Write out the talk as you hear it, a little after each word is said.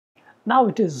Now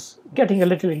it is getting a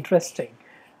little interesting.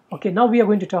 Okay, now we are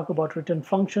going to talk about return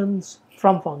functions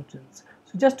from functions.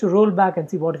 So just to roll back and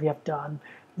see what we have done,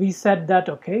 we said that,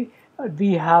 okay,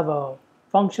 we have a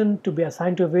function to be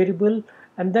assigned to a variable,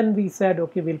 and then we said,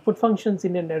 okay, we'll put functions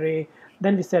in an array,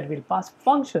 then we said we'll pass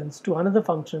functions to another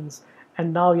functions,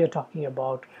 and now you're talking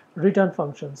about return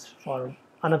functions for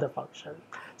another function.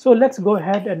 So let's go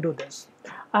ahead and do this.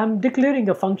 I'm declaring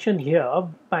a function here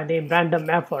by name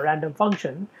randomf or random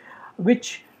function,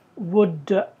 which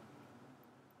would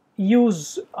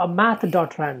use a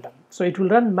math.random. So it will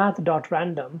run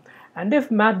math.random, and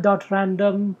if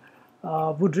math.random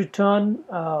would return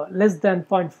less than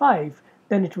 0.5,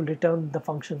 then it will return the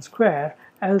function square,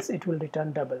 else it will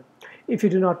return double. If you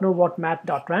do not know what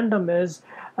math.random is,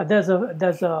 there's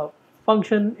a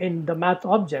function in the math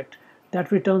object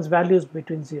that returns values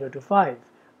between 0 to 5.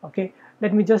 Okay,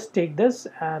 let me just take this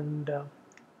and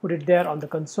put it there on the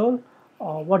console.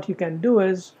 What you can do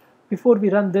is, before we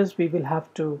run this, we will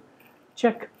have to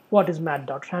check what is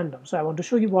math.random. So I want to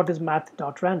show you what is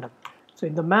math.random. So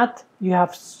in the math, you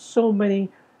have so many,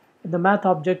 in the math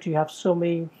object, you have so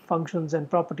many functions and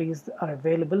properties that are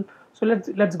available. So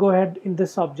let's go ahead. In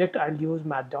this object, I'll use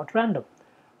math.random.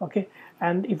 Okay,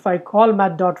 and if I call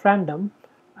math.random,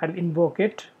 I'll invoke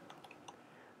it.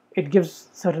 It gives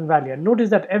certain value. And notice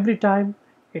that every time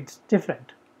it's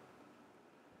different,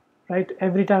 right?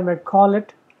 Every time I call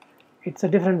it, it's a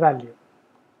different value.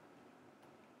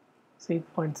 See,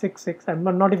 0.66, I'm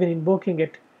not even invoking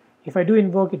it. If I do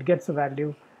invoke, it gets a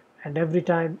value, and every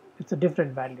time it's a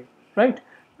different value, right?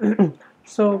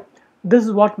 So this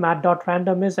is what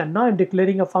math.random is, and now I'm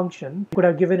declaring a function. I could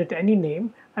have given it any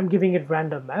name. I'm giving it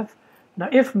randomf. Now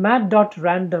if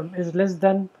math.random is less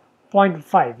than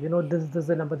 0.5, you know, this is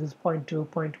the number, this is 0.2,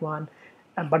 0.1,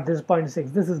 but this is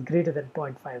 0.6, this is greater than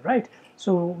 0.5, right?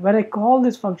 So when I call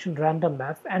this function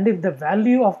randomf, and if the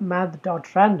value of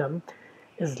math.random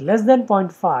is less than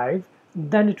 0.5,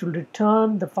 then it will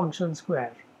return the function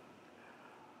square.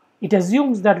 It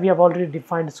assumes that we have already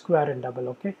defined square and double.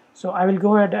 Okay, so I will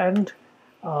go ahead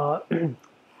and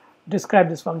describe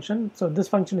this function. So this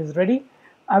function is ready.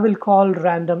 I will call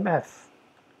randomf.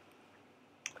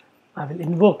 I will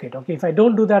invoke it. Okay, if I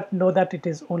don't do that, know that it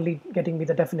is only getting me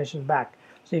the definition back.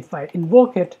 So if I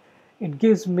invoke it, it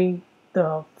gives me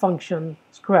the function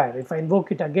square. If I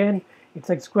invoke it again, it's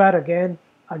like square again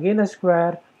a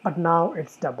square, but now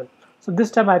it's double. So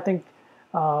this time I think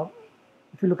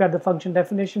if you look at the function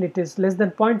definition, it is less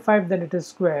than 0.5, then it is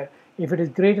square. If it is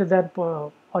greater than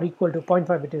or equal to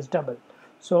 0.5, it is double.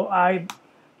 So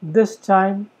this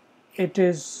time it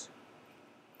is,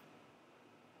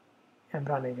 I'm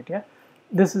running it, yeah,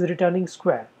 this is returning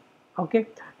square. Okay,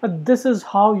 but this is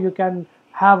how you can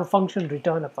have a function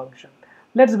return a function.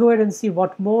 Let's go ahead and see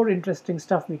what more interesting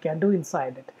stuff we can do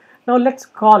inside it. Now let's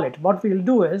call it. What we'll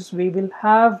do is we will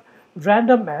have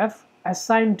randomf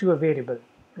assigned to a variable,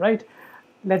 right?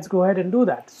 Let's go ahead and do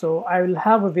that. So I will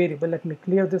have a variable. Let me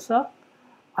clear this up.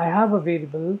 I have a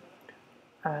variable,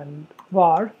 and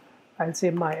var, I'll say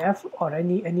my f or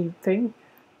anything,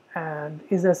 and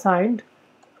is assigned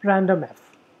randomf.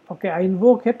 Okay, I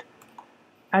invoke it,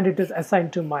 and it is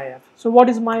assigned to my f. So what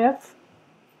is my f?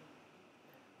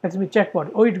 Let me check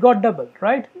what. Oh, it got double,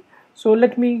 right? So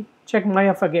let me check my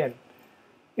f again.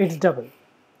 It's double,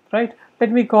 right?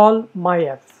 Let me call my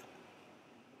f.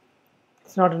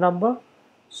 It's not a number.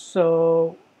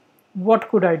 So what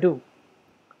could I do?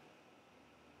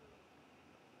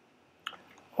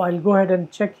 I'll go ahead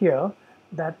and check here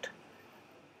that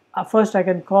first I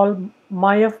can call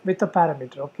my f with a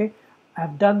parameter. Okay, I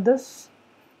have done this.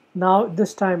 Now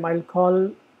this time I'll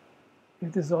call,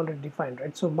 if this is already defined,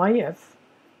 right? So my f,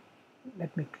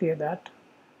 let me clear that.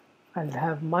 I'll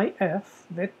have my f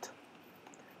with,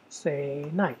 say,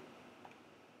 9.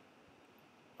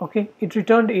 Okay, it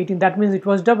returned 18. That means it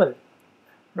was double,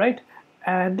 right?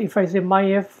 And if I say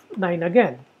my f 9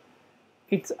 again,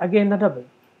 it's again a double,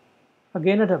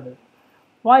 again a double.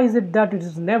 Why is it that it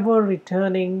is never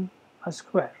returning a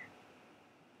square,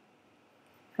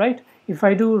 right? If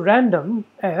I do random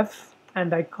f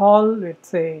and I call, let's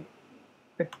say,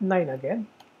 with 9 again,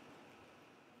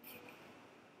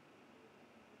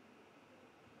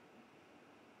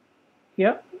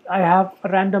 here I have a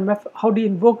random f. How do you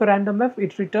invoke a random f?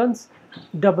 It returns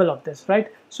double of this,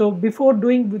 right? So before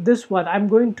doing this one, I'm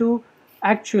going to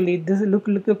actually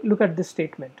look at this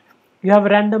statement. You have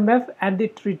random f and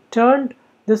it returned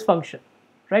this function,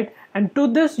 right? And to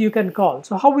this you can call.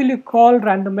 So how will you call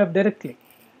random f directly?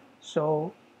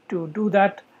 So to do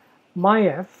that, my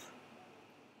f,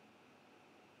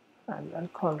 and I'll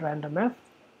call random f,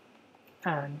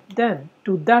 and then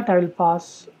to that I will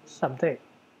pass something.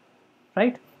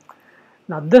 right?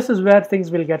 Now this is where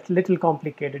things will get a little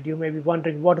complicated. You may be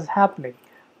wondering what is happening.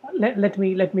 Let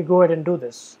me go ahead and do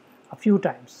this a few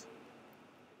times.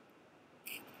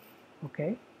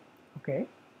 Okay, okay.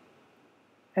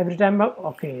 Every time,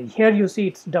 okay, here you see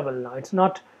it's double now. It's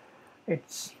not,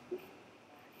 it's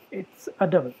a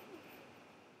double.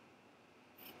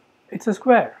 It's a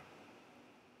square.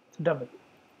 It's a double.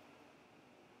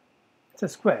 It's a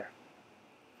square.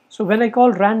 So when I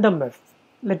call randomF,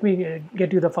 let me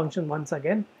get you the function once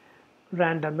again.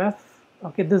 RandomF,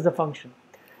 okay, this is the function.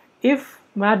 If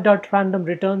mat.random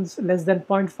returns less than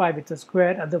 0.5, it's a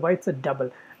square, otherwise it's a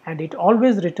double, and it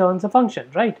always returns a function,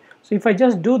 right? So if I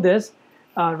just do this,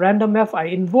 randomF, I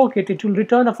invoke it, it will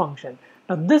return a function.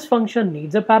 Now this function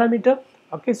needs a parameter,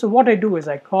 okay? So what I do is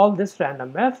I call this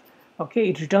randomF, okay,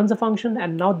 it returns a function,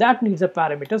 and now that needs a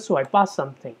parameter, so I pass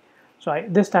something. So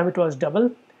this time it was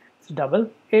double, it's double,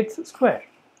 it's square.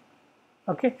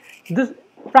 Okay, this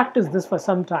practice this for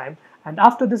some time, and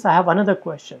after this I have another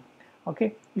question.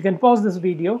 Okay, you can pause this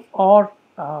video, or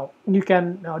you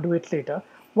can do it later.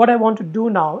 What I want to do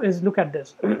now is look at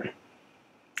this.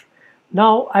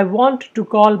 Now I want to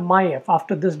call myf.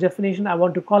 After this definition, I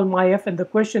want to call myf, and the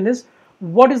question is,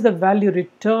 what is the value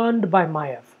returned by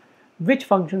myf? Which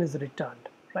function is returned,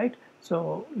 right?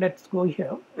 So let's go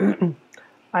here.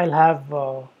 I'll have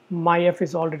myf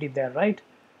is already there, right?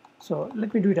 So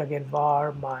let me do it again.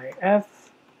 Var myf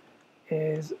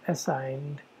is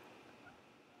assigned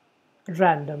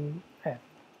random f.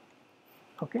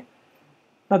 Okay.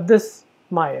 Now this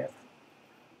myf.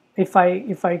 If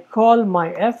I call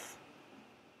myf,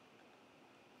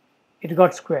 it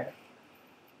got square.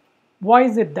 Why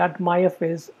is it that myf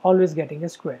is always getting a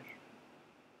square?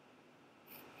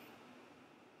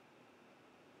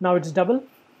 Now it's double.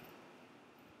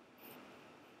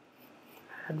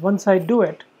 And once I do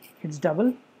it, it's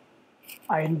double.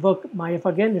 I invoke myf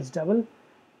again, it's double.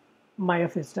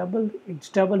 Myf is double, it's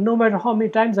double. No matter how many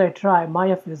times I try,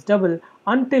 myf is double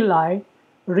until I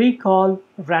recall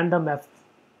randomf,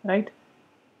 right?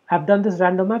 I've done this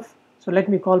randomf, so let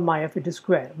me call myf, it is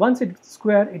square. Once it's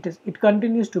square, it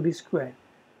continues to be square.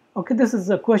 Okay, this is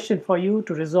a question for you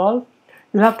to resolve.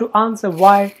 You'll have to answer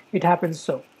why it happens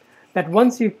so. That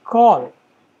once you call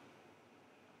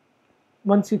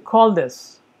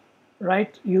this,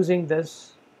 right, using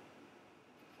this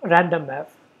randomf,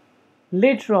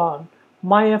 later on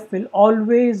myf will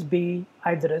always be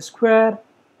either a square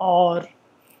or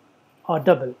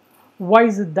double. Why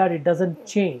is it that it doesn't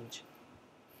change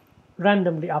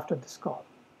randomly after this call?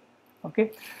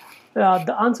 Okay,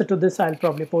 the answer to this I'll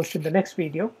probably post in the next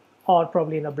video, or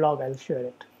probably in a blog I'll share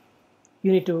it.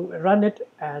 You need to run it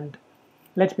and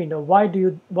let me know why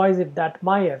is it that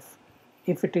myf,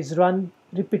 if it is run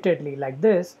repeatedly like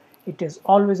this, it is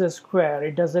always a square,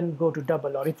 it doesn't go to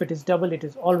double, or if it is double, it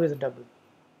is always a double.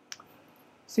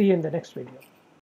 See you in the next video.